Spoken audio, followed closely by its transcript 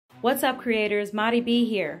What's up, creators? Madi B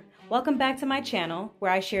here. Welcome back to my channel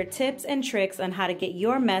where I share tips and tricks on how to get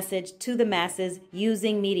your message to the masses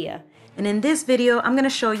using media. And in this video, I'm going to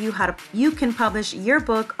show you how you can publish your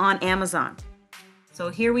book on Amazon. So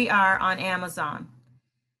here we are on Amazon.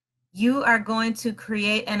 You are going to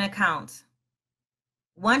create an account.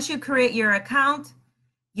 Once you create your account,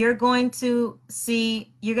 you're going to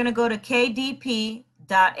go to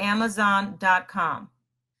kdp.amazon.com.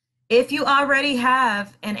 If you already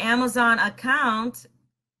have an Amazon account,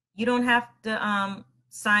 you don't have to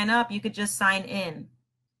sign up. You could just sign in.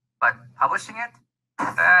 But publishing it,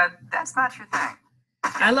 that's not your thing.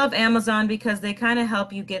 I love Amazon because they kind of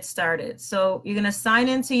help you get started. So you're going to sign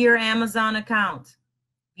into your Amazon account.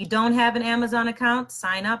 If you don't have an Amazon account,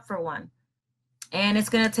 sign up for one. And it's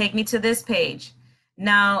going to take me to this page.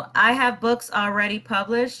 Now, I have books already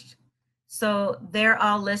published, so they're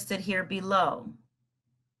all listed here below.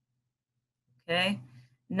 Okay.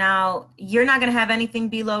 Now, you're not going to have anything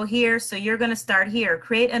below here, so you're going to start here.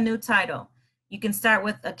 Create a new title. You can start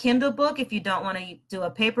with a Kindle book. If you don't want to do a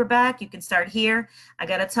paperback, you can start here. I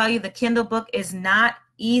got to tell you, the Kindle book is not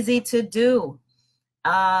easy to do.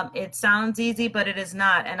 It sounds easy, but it is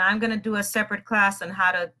not. And I'm going to do a separate class on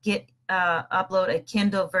how to upload a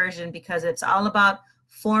Kindle version, because it's all about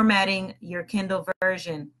formatting your Kindle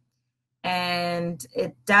version. And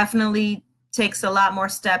it definitely takes a lot more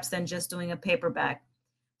steps than just doing a paperback.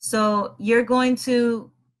 So you can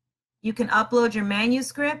upload your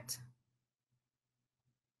manuscript.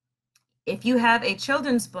 If you have a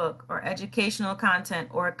children's book or educational content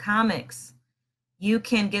or comics, you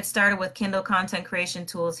can get started with Kindle content creation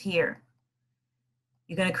tools here.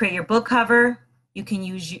 You're going to create your book cover. You can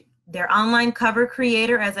use their online cover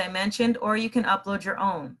creator, as I mentioned, or you can upload your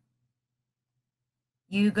own.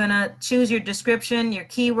 You're going to choose your description, your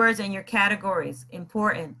keywords, and your categories.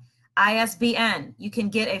 Important. ISBN. You can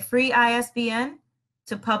get a free ISBN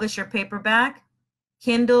to publish your paperback.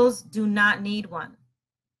 Kindles do not need one.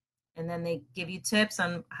 And then they give you tips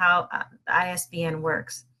on how ISBN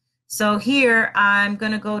works. So here, I'm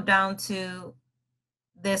going to go down to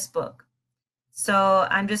this book. So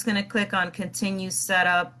I'm just going to click on Continue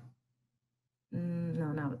Setup. No,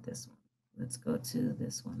 not with this one. Let's go to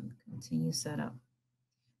this one, Continue Setup.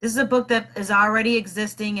 This is a book that is already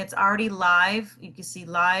existing. It's already live. You can see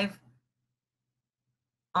live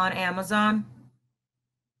on Amazon.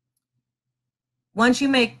 Once you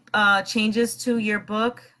make changes to your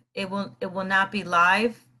book, it will not be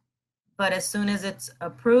live, but as soon as it's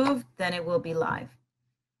approved, then it will be live.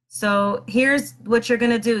 So here's what you're going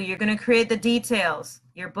to do. You're going to create the details.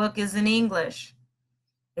 Your book is in English.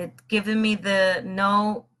 It's giving me the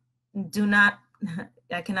no, do not,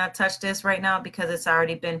 I cannot touch this right now because it's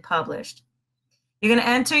already been published. You're going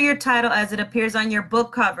to enter your title as it appears on your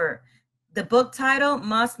book cover. The book title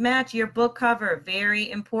must match your book cover.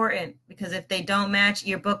 Very important, because if they don't match,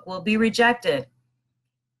 your book will be rejected.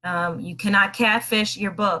 You cannot catfish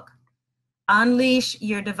your book. Unleash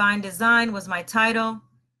Your Divine Design was my title.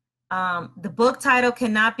 The book title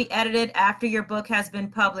cannot be edited after your book has been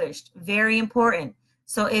published. Very important.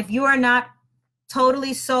 So if you are not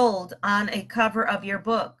totally sold on a cover of your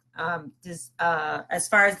book, as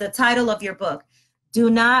far as the title of your book, do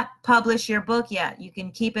not publish your book yet. You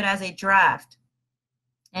can keep it as a draft.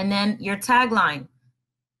 And then your tagline.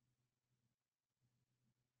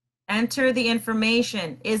 Enter the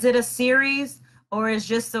information. Is it a series or is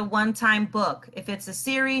just a one-time book? If it's a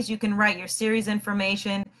series, you can write your series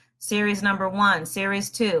information, series number 1, series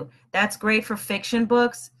 2. That's great for fiction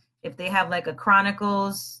books. If they have like a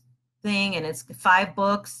Chronicles thing and it's 5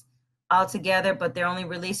 books all together, but they're only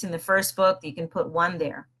releasing the first book, you can put 1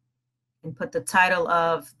 there and put the title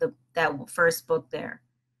of that first book there.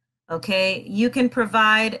 Okay, you can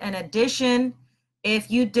provide an edition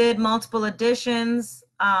if you did multiple editions.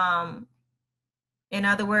 In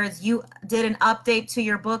other words, you did an update to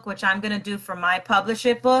your book, which I'm going to do for my Publish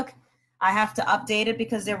It book. I have to update it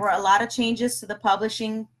because there were a lot of changes to the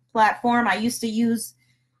publishing platform. I used to use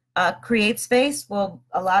CreateSpace. Well,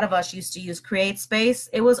 a lot of us used to use CreateSpace.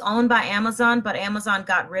 It was owned by Amazon, but Amazon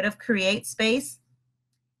got rid of CreateSpace.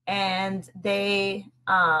 And they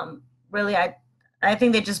really, I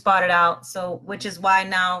think they just bought it out. So, which is why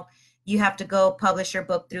now you have to go publish your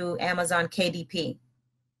book through Amazon KDP.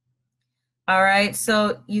 All right,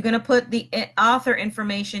 so you're going to put the author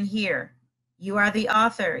information here. You are the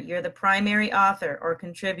author. You're the primary author or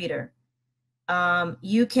contributor.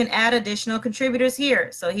 You can add additional contributors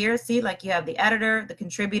here. So here, see, like you have the editor, the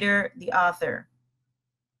contributor, the author.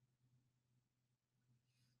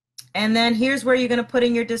 And then here's where you're going to put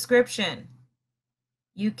in your description.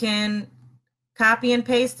 You can copy and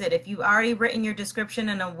paste it. If you've already written your description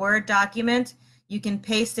in a Word document, you can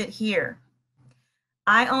paste it here.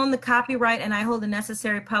 I own the copyright and I hold the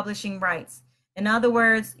necessary publishing rights. In other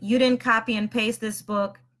words, you didn't copy and paste this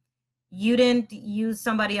book. You didn't use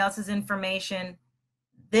somebody else's information.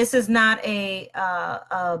 This is not a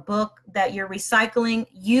book that you're recycling.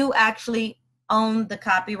 You actually own the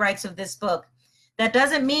copyrights of this book. That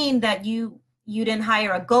doesn't mean that you didn't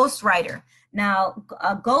hire a ghostwriter. Now,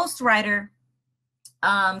 a ghostwriter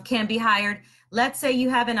can be hired. Let's say you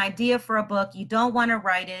have an idea for a book. You don't want to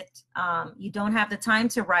write it. You don't have the time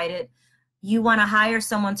to write it. You want to hire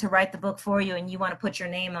someone to write the book for you, and you want to put your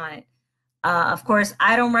name on it. Of course,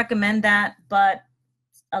 I don't recommend that, but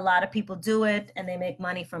a lot of people do it, and they make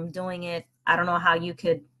money from doing it. I don't know how you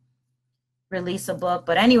could release a book,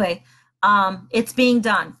 but anyway, it's being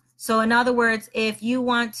done. So in other words, if you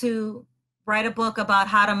want to write a book about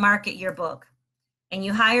how to market your book, and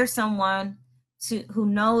you hire someone who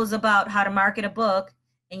knows about how to market a book,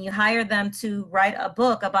 and you hire them to write a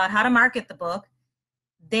book about how to market the book,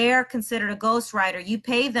 they're considered a ghostwriter. You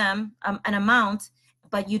pay them an amount,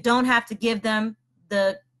 but you don't have to give them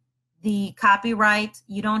the copyright.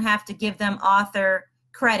 You don't have to give them author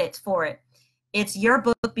credit for it. It's your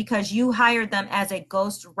book because you hired them as a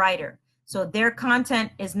ghostwriter. So their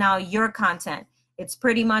content is now your content. It's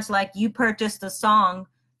pretty much like you purchased a song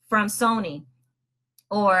from Sony,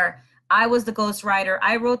 or I was the ghostwriter.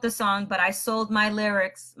 I wrote the song, but I sold my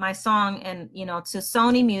lyrics, my song, and to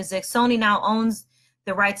Sony Music. Sony now owns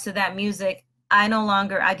the rights to that music.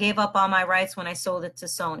 I gave up all my rights when I sold it to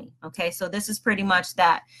Sony. Okay, so this is pretty much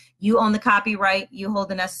that. You own the copyright, you hold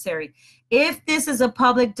the necessary. If this is a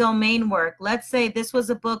public domain work, let's say this was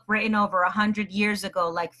a book written over 100 years ago,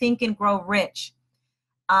 like Think and Grow Rich,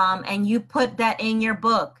 and you put that in your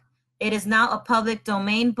book, it is now a public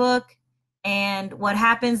domain book. And what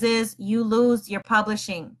happens is you lose your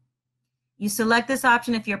publishing. You select this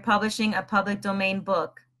option if you're publishing a public domain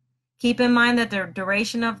book. Keep in mind that the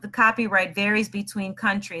duration of the copyright varies between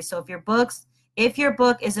countries. So if your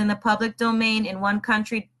book is in the public domain in one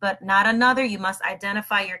country but not another, you must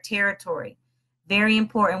identify your territory. Very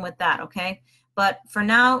important with that, okay? But for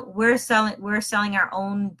now, we're selling our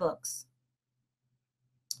own books.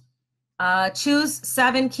 Choose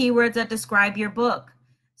 7 keywords that describe your book.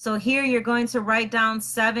 So here you're going to write down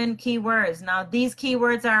 7 keywords. Now these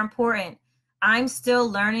keywords are important. I'm still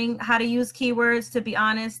learning how to use keywords, to be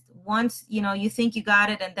honest. Once you think you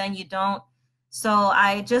got it and then you don't. So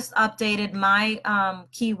I just updated my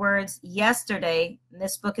keywords yesterday.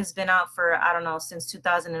 This book has been out for, I don't know, since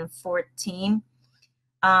 2014.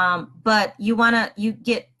 But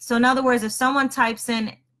so in other words, if someone types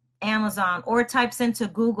in Amazon or types into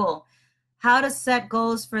Google, how to set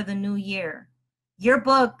goals for the new year, your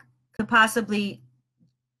book could possibly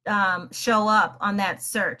show up on that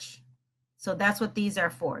search. So that's what these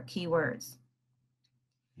are for, keywords.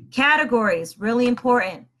 Categories, really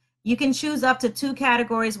important. You can choose up to 2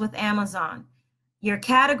 categories with Amazon. Your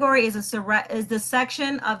category is the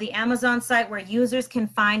section of the Amazon site where users can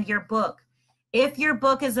find your book. If your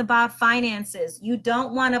book is about finances, you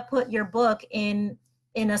don't want to put your book in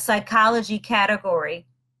a psychology category,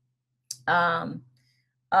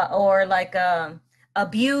 or like a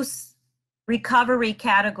abuse recovery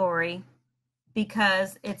category,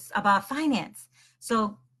 because it's about finance.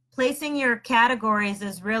 So placing your categories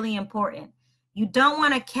is really important. You don't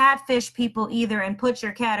want to catfish people either and put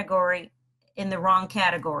your category in the wrong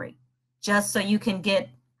category just so you can get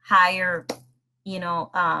higher,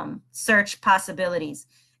 search possibilities.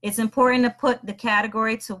 It's important to put the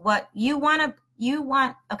category to what you want.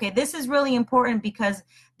 Okay, this is really important because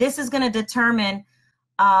this is going to determine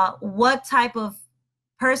what type of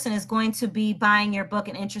person is going to be buying your book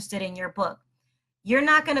and interested in your book. You're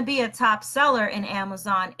not going to be a top seller in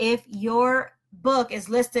Amazon if your book is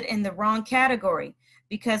listed in the wrong category,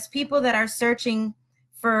 because people that are searching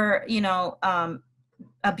for,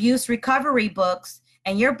 abuse recovery books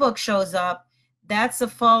and your book shows up, that's a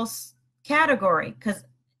false category, because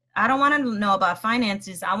I don't want to know about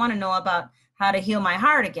finances. I want to know about how to heal my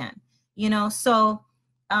heart again, so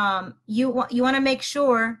you want to make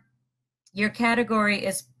sure your category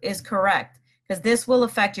is correct, because this will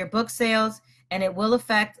affect your book sales and it will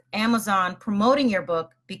affect Amazon promoting your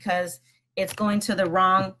book because it's going to the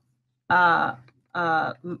wrong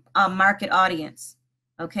market audience.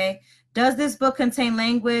 Okay. Does this book contain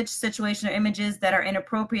language, situation, or images that are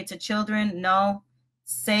inappropriate to children? No.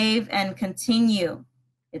 Save and continue.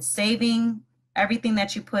 It's saving everything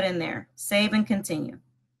that you put in there. Save and continue.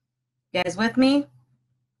 You guys with me?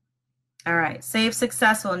 All right. Save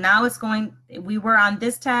successful. Now we were on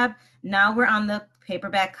this tab. Now we're on the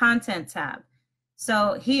paperback content tab.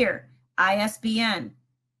 So here, ISBN.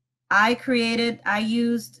 I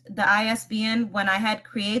used the ISBN when I had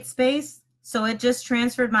CreateSpace. So it just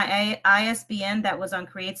transferred my ISBN that was on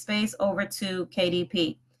CreateSpace over to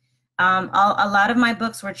KDP. A lot of my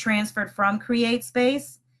books were transferred from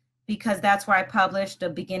CreateSpace because that's where I published the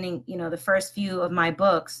beginning, the first few of my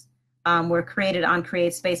books were created on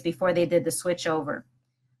CreateSpace before they did the switch over.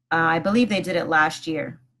 I believe they did it last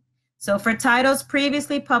year. So for titles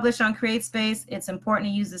previously published on CreateSpace, it's important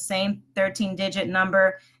to use the same 13-digit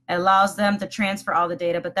number. It allows them to transfer all the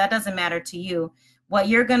data, but that doesn't matter to you. What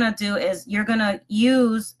you're going to do is you're going to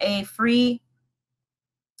use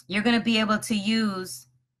you're going to be able to use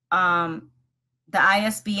the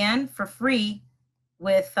ISBN for free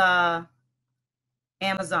with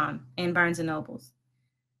Amazon and Barnes & Nobles.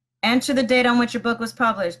 Enter the date on which your book was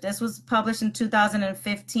published. This was published in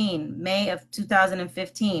 2015, May of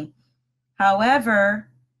 2015. However,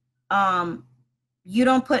 you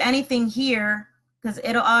don't put anything here because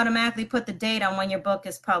it'll automatically put the date on when your book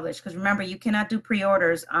is published. Because remember, you cannot do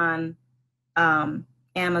pre-orders on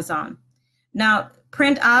Amazon. Now,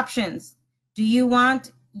 print options. Do you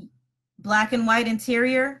want black and white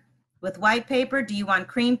interior with white paper? Do you want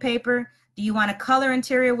cream paper? Do you want a color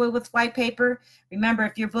interior with white paper? Remember,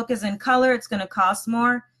 if your book is in color, it's going to cost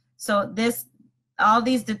more. So all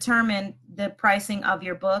these determine the pricing of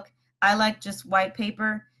your book. I like just white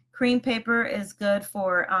paper. Cream paper is good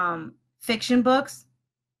for fiction books.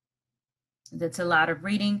 That's a lot of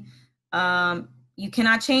reading. You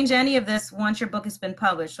cannot change any of this once your book has been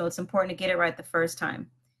published, so it's important to get it right the first time.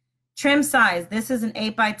 Trim size. This is an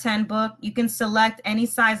 8x10 book. You can select any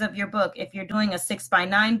size of your book. If you're doing a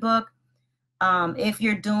 6x9 book, if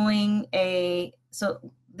you're doing so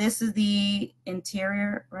this is the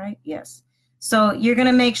interior, right? Yes. So you're going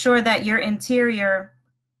to make sure that your interior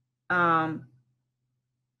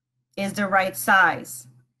is the right size.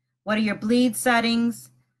 What are your bleed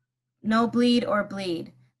settings? No bleed or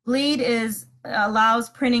bleed. Bleed allows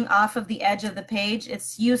printing off of the edge of the page.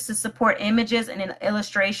 It's used to support images and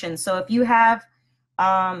illustrations. So if you have,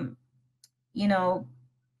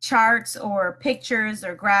 charts or pictures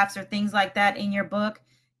or graphs or things like that in your book,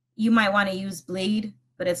 you might want to use bleed,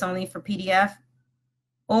 but it's only for PDF,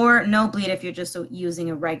 or no bleed if you're just using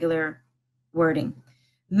a regular wording.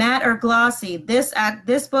 Matte or glossy. This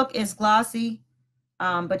book is glossy,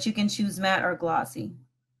 but you can choose matte or glossy.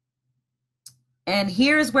 And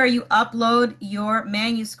here's where you upload your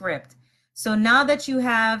manuscript. So now that you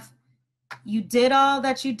did all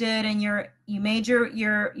that you did and you made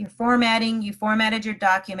your formatting, you formatted your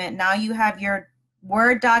document. Now you have your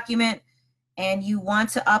Word document and you want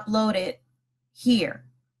to upload it here.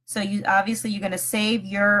 So obviously you're going to save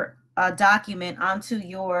your document onto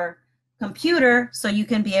your computer so you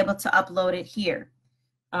can be able to upload it here.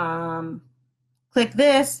 Click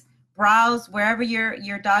this, browse wherever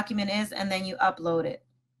your document is, and then you upload it.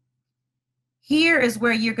 Here is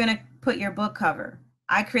where you're going to put your book cover.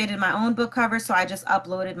 I created my own book cover, so I just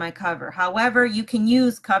uploaded my cover. However, you can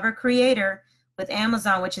use Cover Creator with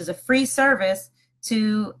Amazon, which is a free service,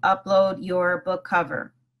 to upload your book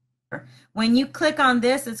cover. When you click on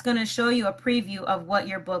this, it's going to show you a preview of what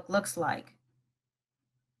your book looks like.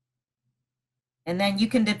 And then you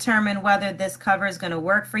can determine whether this cover is going to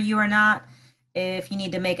work for you or not. If you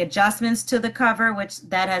need to make adjustments to the cover, which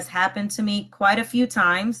that has happened to me quite a few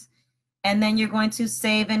times. And then you're going to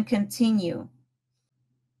save and continue.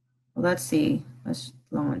 Let's see. Let's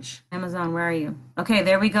launch. Amazon, where are you? Okay,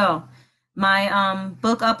 there we go. My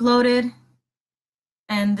book uploaded.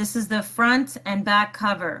 And this is the front and back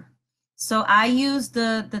cover. So I used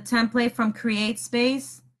the template from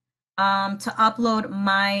CreateSpace to upload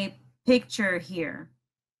my picture here.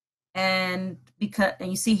 And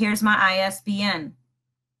you see here's my ISBN.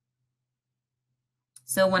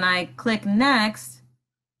 So when I click next,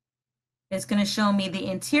 it's going to show me the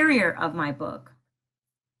interior of my book.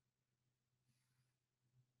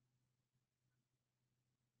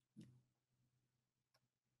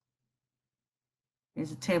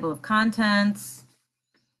 Here's a table of contents,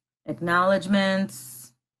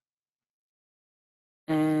 acknowledgments,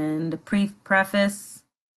 and the preface,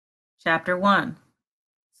 chapter 1.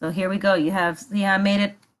 So here we go. You have,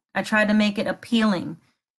 I tried to make it appealing.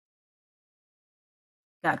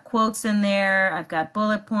 Got quotes in there. I've got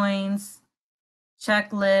bullet points,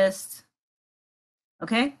 checklist.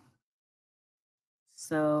 Okay.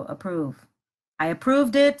 So approve. I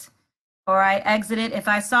approved it, or I exit it. If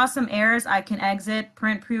I saw some errors, I can exit,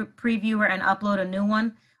 print previewer, and upload a new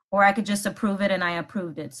one, or I could just approve it and I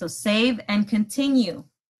approved it. So save and continue.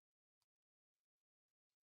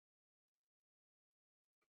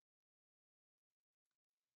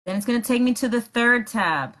 Then it's going to take me to the third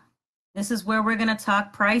tab. This is where we're going to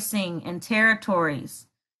talk pricing and territories.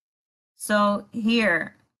 So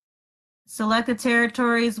here, select the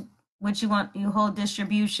territories which you hold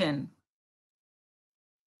distribution.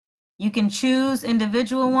 You can choose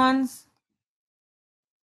individual ones,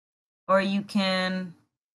 or you can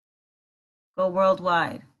go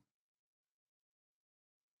worldwide.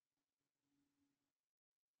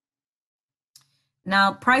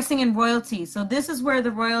 Now, pricing and royalty. So this is where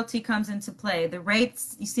the royalty comes into play. The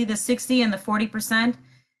rates, you see the 60 and the 40%.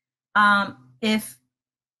 If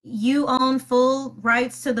you own full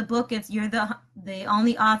rights to the book, you're the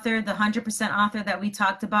only author, the 100% author that we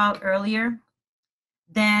talked about earlier,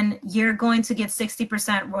 then you're going to get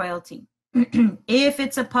 60% royalty. If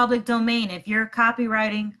it's a public domain, if you're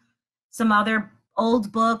copywriting some other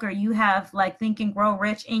old book, or you have like Think and Grow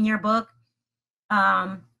Rich in your book,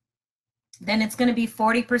 then it's going to be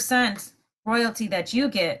 40% royalty that you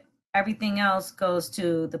get. Everything else goes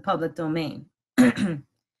to the public domain.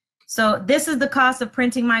 So this is the cost of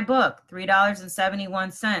printing my book,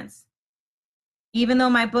 $3.71. Even though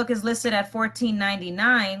my book is listed at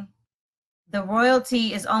 $14.99, the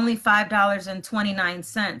royalty is only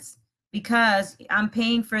 $5.29 because I'm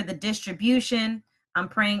paying for the distribution, I'm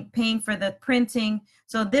paying for the printing.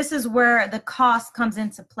 So this is where the cost comes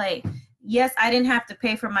into play. Yes, I didn't have to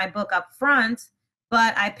pay for my book up front,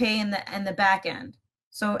 but I pay in the back end.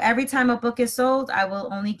 So every time a book is sold, I will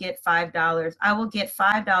only get $5. I will get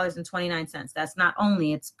 $5.29. That's not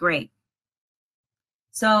only, it's great.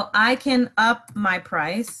 So I can up my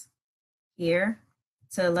price here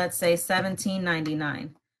to, let's say,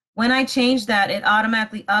 $17.99. When I change that, it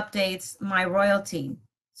automatically updates my royalty.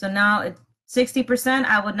 So now it's 60%,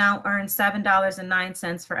 I would now earn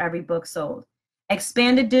 $7.09 for every book sold.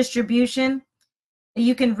 Expanded distribution,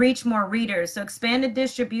 you can reach more readers. So expanded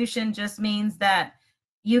distribution just means that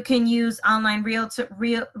you can use online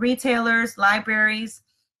retailers, libraries,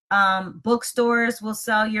 bookstores will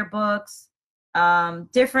sell your books,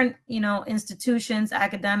 different, institutions,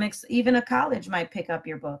 academics, even a college might pick up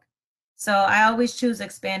your book. So I always choose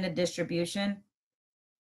expanded distribution.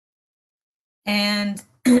 And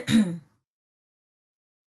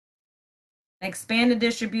expanded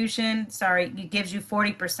distribution, it gives you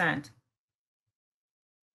 40%. So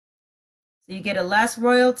you get a less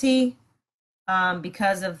royalty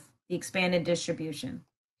because of the expanded distribution.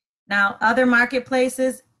 Now, other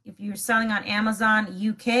marketplaces, if you're selling on Amazon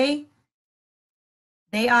UK,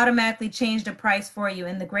 they automatically change the price for you.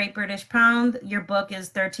 In the Great British Pound, your book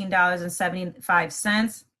is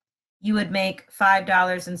 $13.75. You would make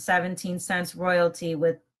 $5.17 royalty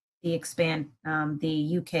with the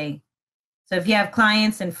the UK. So if you have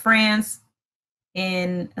clients in France,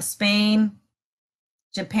 in Spain,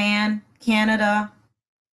 Japan, Canada,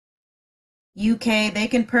 UK, they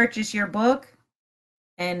can purchase your book,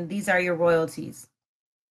 and these are your royalties.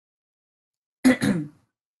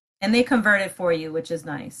 And they convert it for you, which is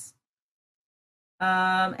nice.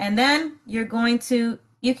 And then you can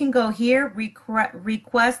go here,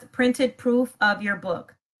 request printed proof of your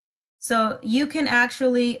book. So you can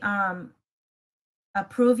actually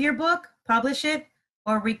approve your book, publish it,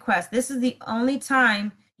 or request. This is the only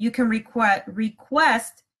time you can request,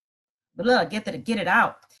 get it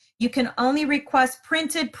out. You can only request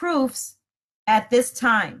printed proofs at this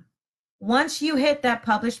time. Once you hit that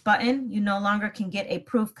publish button, you no longer can get a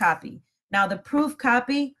proof copy. Now the proof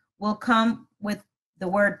copy will come with the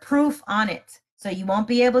word proof on it. So you won't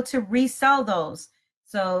be able to resell those.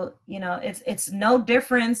 So, it's no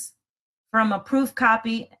difference from a proof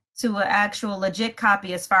copy to an actual legit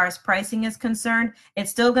copy as far as pricing is concerned.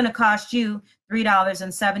 It's still going to cost you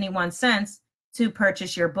 $3.71 to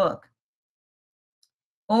purchase your book.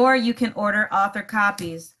 Or you can order author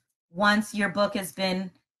copies once your book has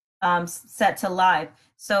been set to live.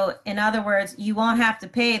 So in other words, you won't have to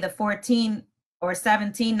pay the $14 or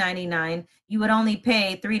 $17.99. You would only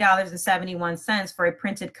pay $3.71 for a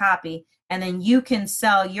printed copy, and then you can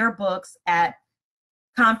sell your books at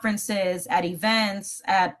conferences, at events,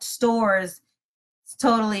 at stores. It's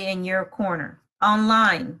totally in your corner.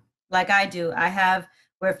 Online, like I do, I have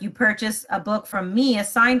where if you purchase a book from me, a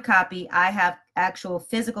signed copy, I have actual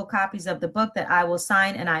physical copies of the book that I will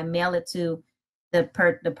sign, and I mail it to the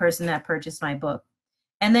person that purchased my book.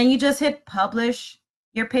 And then you just hit publish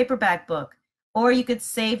your paperback book, or you could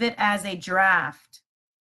save it as a draft.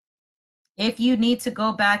 If you need to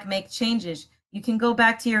go back, make changes, you can go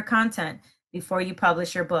back to your content before you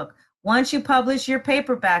publish your book. Once you publish your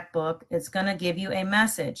paperback book, it's going to give you a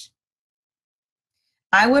message.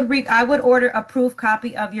 I would order a proof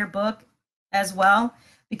copy of your book as well,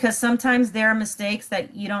 because sometimes there are mistakes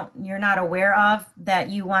that you're not aware of that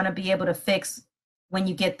you want to be able to fix when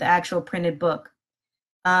you get the actual printed book.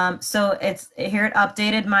 So it's here, it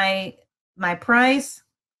updated my price.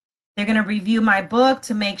 They're going to review my book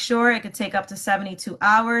to make sure. It could take up to 72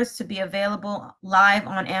 hours to be available live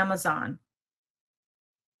on Amazon.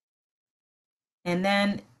 And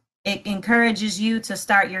then it encourages you to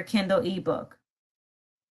start your Kindle ebook.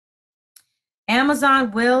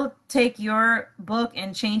 Amazon will take your book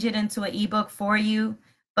and change it into an ebook for you,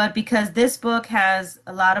 but because this book has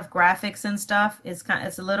a lot of graphics and stuff, it's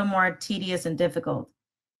a little more tedious and difficult.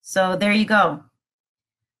 So there you go.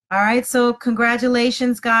 All right, so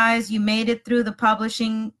congratulations, guys. You made it through the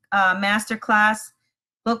publishing masterclass,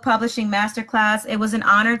 book publishing masterclass. It was an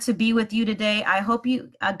honor to be with you today. I hope you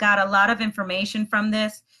got a lot of information from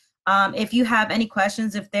this. If you have any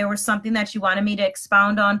questions, if there was something that you wanted me to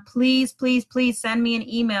expound on, please, please, please send me an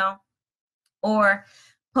email or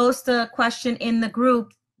post a question in the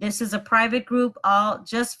group. This is a private group, all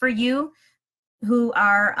just for you who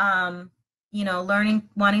are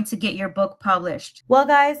wanting to get your book published. Well,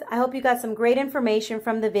 guys, I hope you got some great information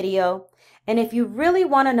from the video. And if you really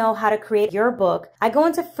want to know how to create your book, I go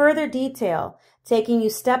into further detail, taking you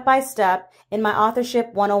step by step in my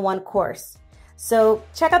Authorship 101 course. So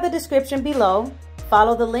check out the description below,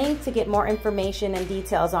 follow the link to get more information and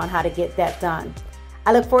details on how to get that done.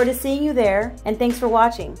 I look forward to seeing you there, and thanks for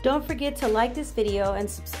watching. Don't forget to like this video and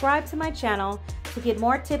subscribe to my channel to get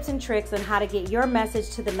more tips and tricks on how to get your message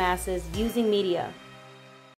to the masses using media.